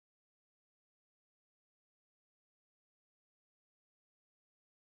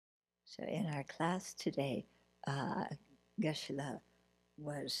So in our class today, Geshe-la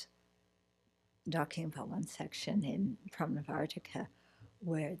was talking about one section in Pramanavartika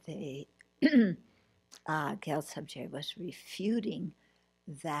where the Gyaltsabje was refuting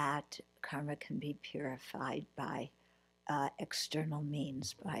that karma can be purified by external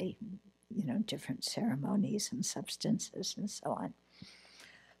means, by different ceremonies and substances and so on.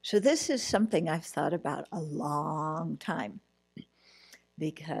 So this is something I've thought about a long time,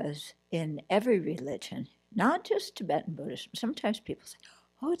 because in every religion, not just Tibetan Buddhism, sometimes people say,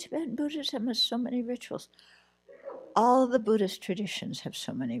 oh, Tibetan Buddhism has so many rituals. All the Buddhist traditions have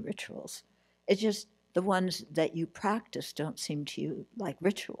so many rituals. It's just the ones that you practice don't seem to you like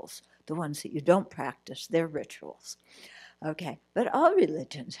rituals. The ones that you don't practice, they're rituals. Okay, but all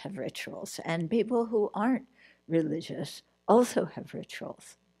religions have rituals, and people who aren't religious also have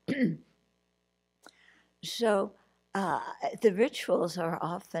rituals. So the rituals are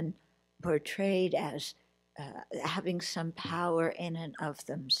often portrayed as having some power in and of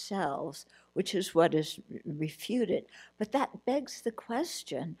themselves, which is what is refuted. But that begs the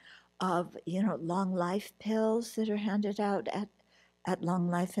question of, long life pills that are handed out at long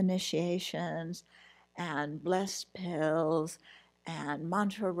life initiations, and blessed pills, and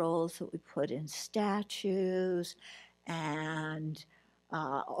mantra rolls that we put in statues, and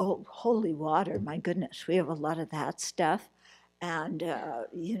holy water. My goodness, we have a lot of that stuff. And,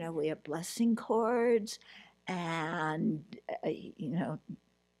 we have blessing cords and,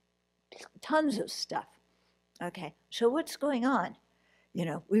 tons of stuff. Okay, so what's going on?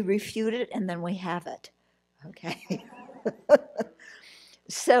 We refute it and then we have it. Okay.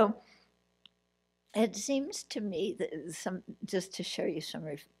 So it seems to me that just to share you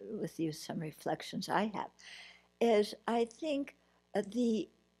with you some reflections I have, is I think the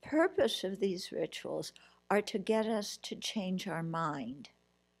purpose of these rituals are to get us to change our mind,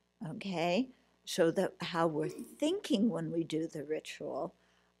 okay? So that how we're thinking when we do the ritual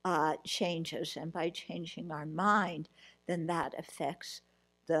changes, and by changing our mind, then that affects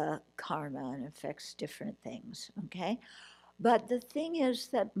the karma and affects different things, okay? But the thing is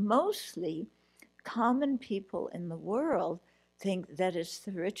that mostly common people in the world think that it's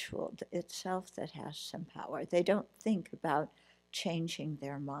the ritual itself that has some power. They don't think about changing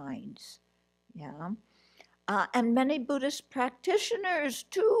their minds. Yeah. And many Buddhist practitioners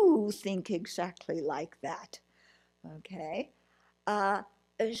too think exactly like that. Okay. Uh,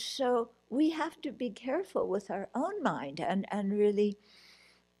 so we have to be careful with our own mind, and really,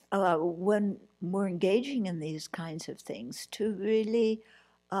 when we're engaging in these kinds of things, to really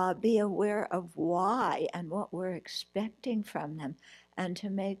be aware of why and what we're expecting from them, and to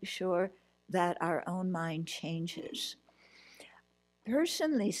make sure that our own mind changes.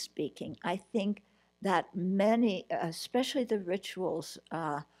 Personally speaking, I think that many, especially the rituals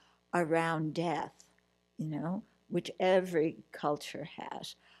around death, which every culture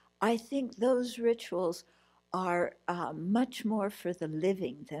has, I think those rituals are much more for the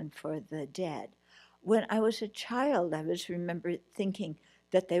living than for the dead. When I was a child, I remember thinking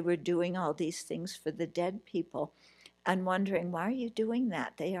that they were doing all these things for the dead people and wondering, why are you doing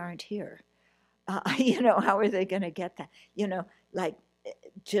that? They aren't here. How are they going to get that? Like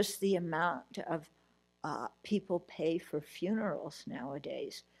just the amount of people pay for funerals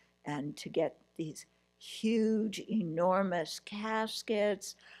nowadays, and to get these huge, enormous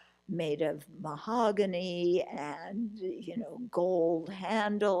caskets made of mahogany and, gold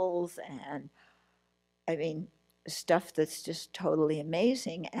handles, and I mean, stuff that's just totally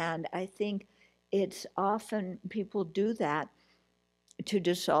amazing. And I think it's often people do that to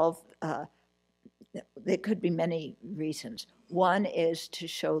dissolve. There could be many reasons. One is to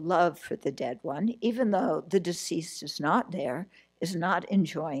show love for the dead one, even though the deceased is not there, is not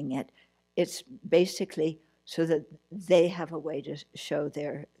enjoying it. It's basically so that they have a way to show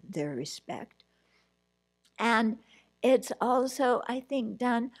their respect. And it's also, I think,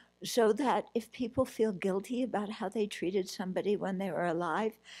 done so that if people feel guilty about how they treated somebody when they were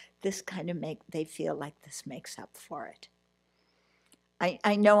alive, this kind of they feel like this makes up for it.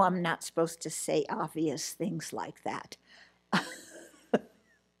 I know I'm not supposed to say obvious things like that, but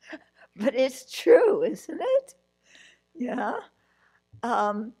it's true, isn't it? Yeah.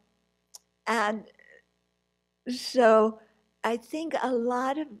 And so I think a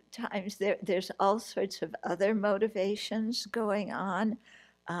lot of times there's all sorts of other motivations going on.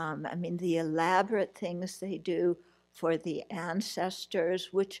 I mean, the elaborate things they do for the ancestors,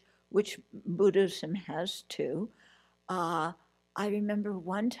 which Buddhism has too. I remember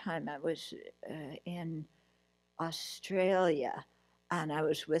one time I was in Australia, and I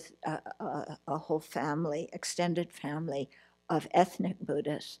was with a whole family, extended family of ethnic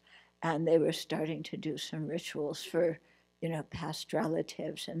Buddhists. and they were starting to do some rituals for, past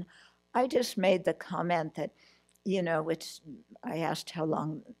relatives. And I just made the comment that, I asked how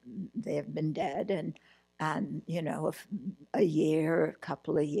long they have been dead, and if a year, a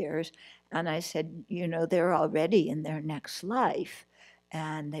couple of years. And I said, they're already in their next life,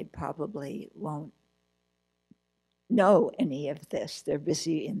 and they probably won't know any of this. They're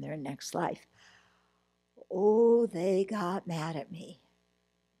busy in their next life. Oh, they got mad at me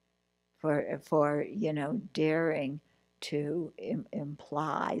for daring to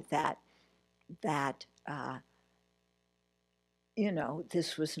imply that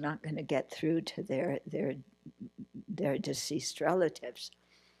this was not going to get through to their deceased relatives.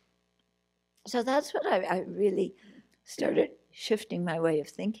 So that's what I really started shifting my way of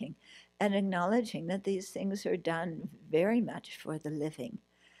thinking and acknowledging that these things are done very much for the living,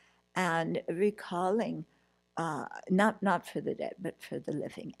 and recalling not for the dead, but for the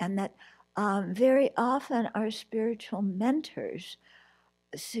living. And that very often our spiritual mentors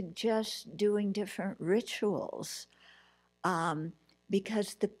suggest doing different rituals,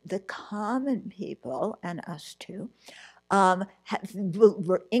 because the common people, and us too,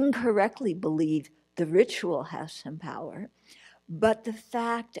 will incorrectly believe the ritual has some power, but the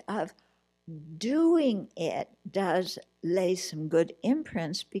fact of doing it does lay some good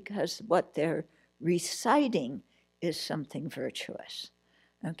imprints, because what they're reciting is something virtuous.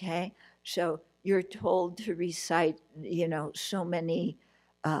 Okay, so you're told to recite, so many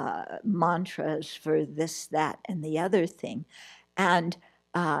mantras for this, that, and the other thing, and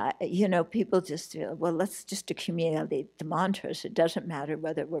people just feel, well, let's just accumulate the mantras. It doesn't matter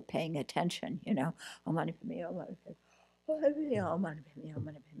whether we're paying attention. Om mani padme, om mani padme, om mani padme,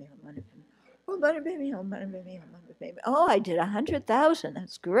 om mani padme, om mani padme, om mani padme. Oh, I did 100,000.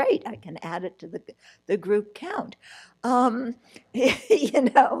 That's great. I can add it to the group count. But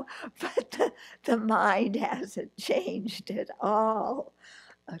the mind hasn't changed at all.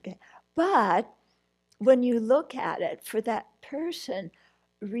 Okay. But when you look at it, for that person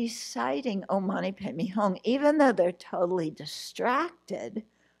reciting Om Mani Padme Hum, even though they're totally distracted,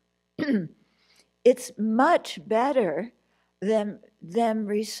 it's much better than them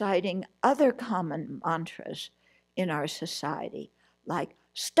reciting other common mantras in our society, like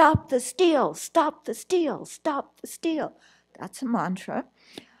stop the steal, stop the steal, stop the steal. That's a mantra.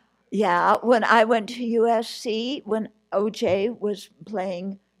 Yeah, when I went to USC, when OJ was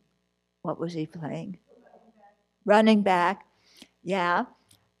playing, what was he playing? Running back. Yeah.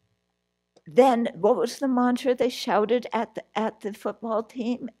 Then what was the mantra they shouted at the football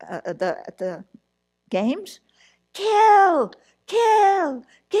team, at the games? Kill, kill,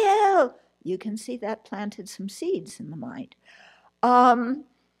 kill. You can see that planted some seeds in the mind.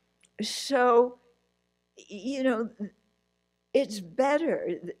 So, it's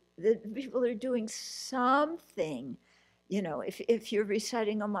better that people are doing something. If you're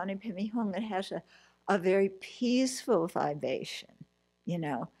reciting Om Mani Padme Hum, it has a very peaceful vibration,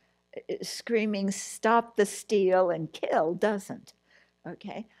 screaming stop the steal and kill doesn't.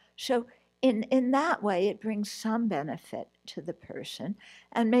 Okay, so in that way, it brings some benefit to the person.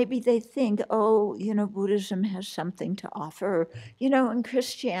 And maybe they think, oh, Buddhism has something to offer. In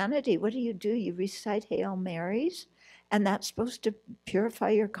Christianity, what do? You recite Hail Marys, and that's supposed to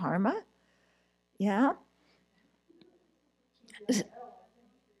purify your karma? Yeah?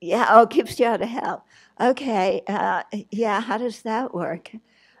 Yeah, oh, keeps you out of hell. Okay, yeah, how does that work?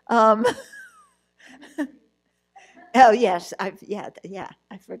 Oh, yes, I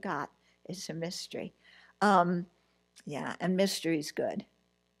forgot. It's a mystery. Yeah, and mystery's good.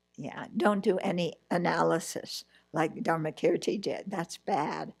 Yeah, don't do any analysis like Dharmakirti did. That's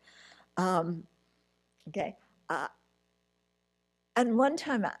bad. Okay. And one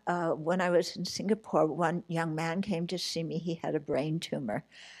time when I was in Singapore, one young man came to see me. He had a brain tumor.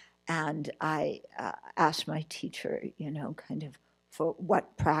 And I asked my teacher, kind of for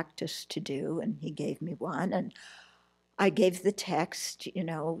what practice to do. And he gave me one. And I gave the text,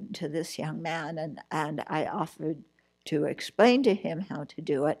 to this young man. And I offered to explain to him how to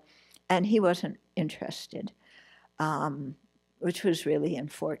do it. And he wasn't interested, which was really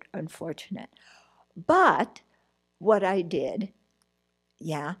unfortunate. But what I did,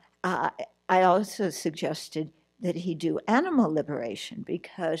 I also suggested that he do animal liberation,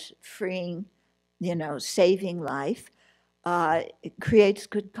 because freeing, saving life, it creates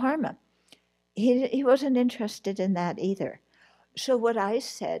good karma. He wasn't interested in that either. So what I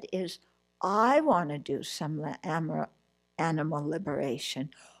said is, I want to do some animal liberation.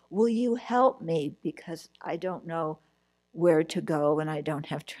 Will you help me? Because I don't know where to go and I don't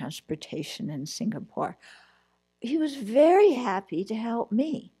have transportation in Singapore. He was very happy to help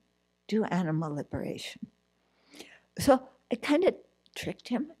me. do animal liberation. So it kind of tricked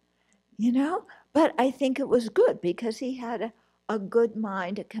him, you know, but I think it was good because he had a good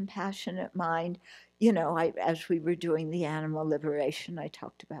mind, a compassionate mind. You know, as we were doing the animal liberation, I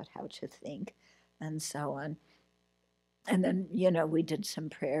talked about how to think and so on. And then, you know, we did some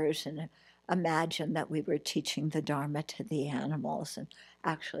prayers and imagined that we were teaching the Dharma to the animals and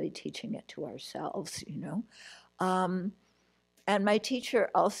actually teaching it to ourselves, you know. And my teacher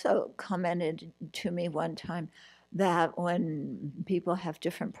also commented to me one time that when people have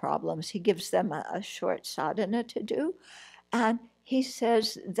different problems, he gives them a short sadhana to do. And he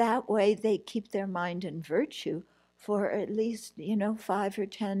says that way they keep their mind in virtue for at least, you know, 5 or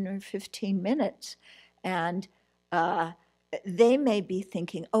 10 or 15 minutes. And they may be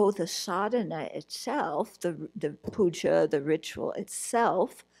thinking, oh, the sadhana itself, the puja, the ritual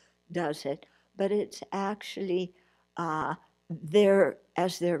itself does it, but it's actually, as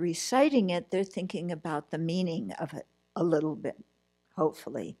they're reciting it, they're thinking about the meaning of it a little bit,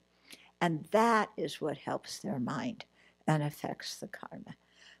 hopefully. And that is what helps their mind and affects the karma.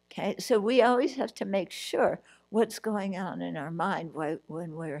 Okay, so we always have to make sure what's going on in our mind when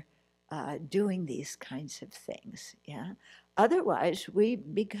we're doing these kinds of things. Yeah, otherwise we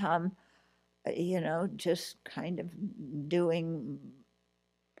become, you know, just kind of doing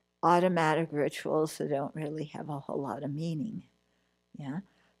automatic rituals that don't really have a whole lot of meaning. Yeah,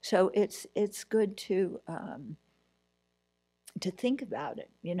 so it's good to think about it.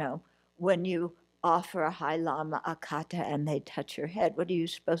 You know, when you offer a High Lama a kata and they touch your head, what are you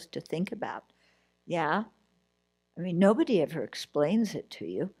supposed to think about? Yeah, I mean, nobody ever explains it to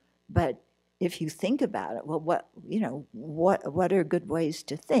you, but if you think about it, well, what are good ways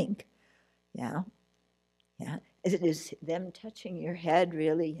to think? Yeah, yeah. Is them touching your head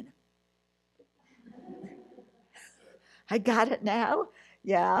really, you know, I got it now?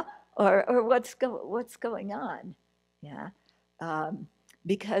 Yeah, or what's going on? Yeah,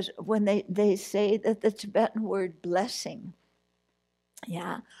 because when they say that the Tibetan word blessing,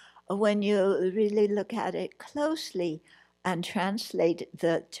 yeah, when you really look at it closely and translate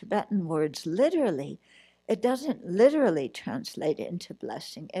the Tibetan words literally, it doesn't literally translate into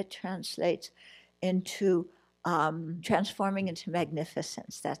blessing. It translates into transforming into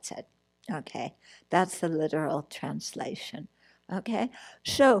magnificence. That's it. Okay, that's the literal translation. Okay,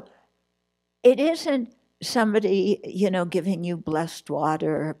 so it isn't somebody, you know, giving you blessed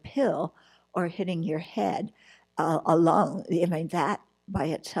water or a pill or hitting your head alone. I mean, that by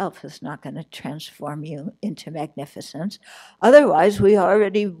itself is not going to transform you into magnificence. Otherwise, we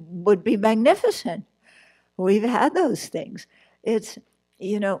already would be magnificent. We've had those things. It's,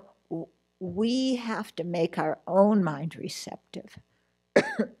 you know, we have to make our own mind receptive.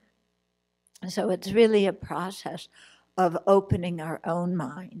 So it's really a process of opening our own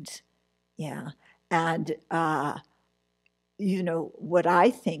minds. Yeah. And, you know, what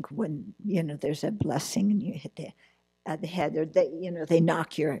I think when, you know, there's a blessing and you hit the head, or they, you know, they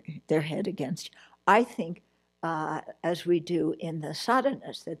knock their head against you. I think, as we do in the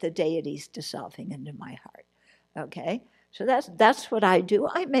sadhanas, that the deity's dissolving into my heart. Okay? So that's what I do.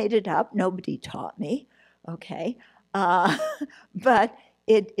 I made it up. Nobody taught me. Okay? But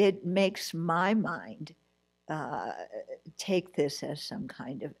it makes my mind take this as some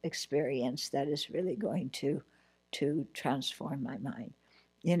kind of experience that is really going to transform my mind.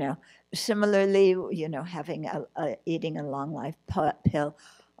 You know, similarly, you know, having eating a long life pill.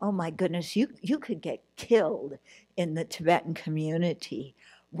 Oh my goodness, you could get killed in the Tibetan community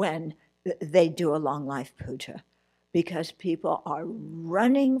when they do a long life puja, because people are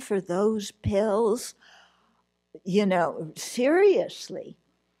running for those pills. You know, seriously,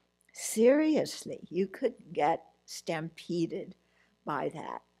 you could get stampeded by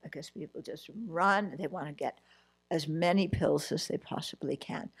that because people just run. They want to get as many pills as they possibly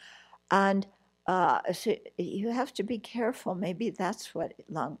can. And so you have to be careful. Maybe that's why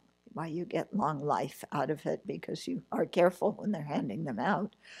you get long life out of it, because you are careful when they're handing them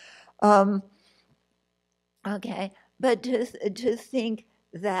out. Okay, but to think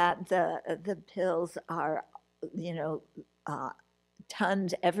that the pills are, you know,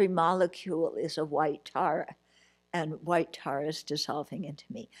 tons, every molecule is a white Tara, and white Tara is dissolving into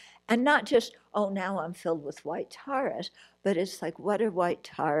me. And not just, oh, now I'm filled with white Taras, but it's like, what are white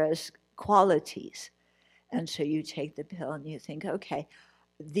Tara's qualities? And so you take the pill and you think, okay,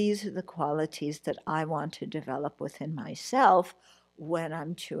 these are the qualities that I want to develop within myself when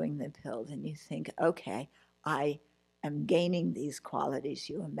I'm chewing the pill. Then you think, okay, I am gaining these qualities.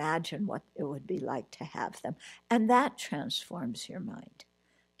 You imagine what it would be like to have them. And that transforms your mind.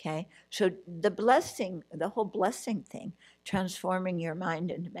 Okay, so the blessing, the whole blessing thing, transforming your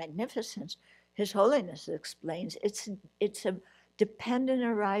mind into magnificence, His Holiness explains it's a dependent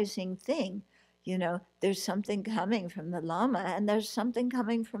arising thing. You know, there's something coming from the Lama and there's something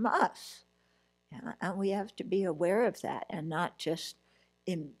coming from us. Yeah, and we have to be aware of that and not just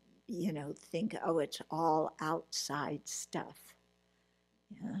think, oh, it's all outside stuff.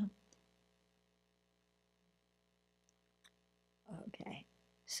 Yeah. Okay.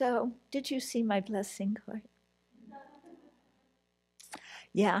 So, did you see my blessing cord?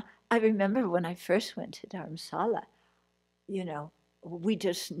 Yeah, I remember when I first went to Dharamsala, you know, we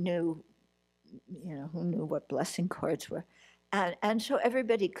just knew, who knew what blessing cords were. And so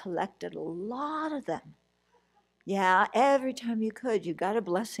everybody collected a lot of them. Yeah, every time you could, you got a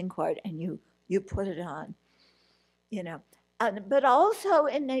blessing cord and you put it on, you know. But also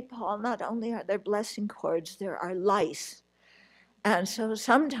in Nepal, not only are there blessing cords, there are lice. And so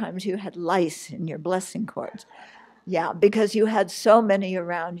sometimes you had lice in your blessing cords. Yeah, because you had so many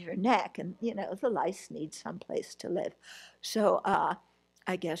around your neck, and the lice need some place to live. So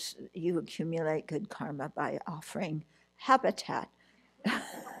I guess you accumulate good karma by offering habitat,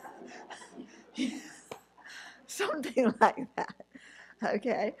 something like that.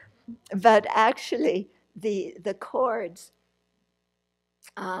 Okay, but actually, the cords,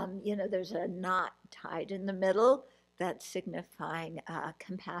 there's a knot tied in the middle that's signifying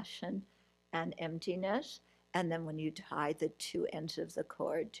compassion and emptiness. And then when you tie the two ends of the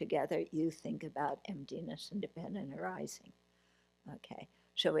cord together, you think about emptiness and dependent arising. Okay,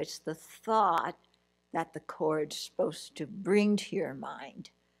 so it's the thought that the cord's supposed to bring to your mind.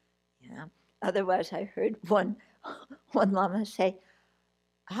 Yeah. Otherwise, I heard one lama say,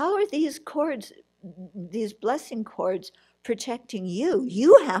 "How are these cords, these blessing cords, protecting you?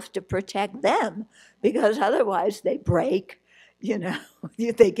 You have to protect them because otherwise they break. You know,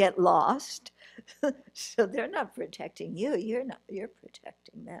 they get lost." So they're not protecting you. You're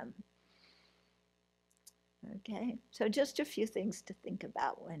protecting them. Okay. So just a few things to think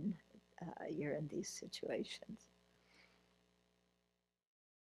about when you're in these situations.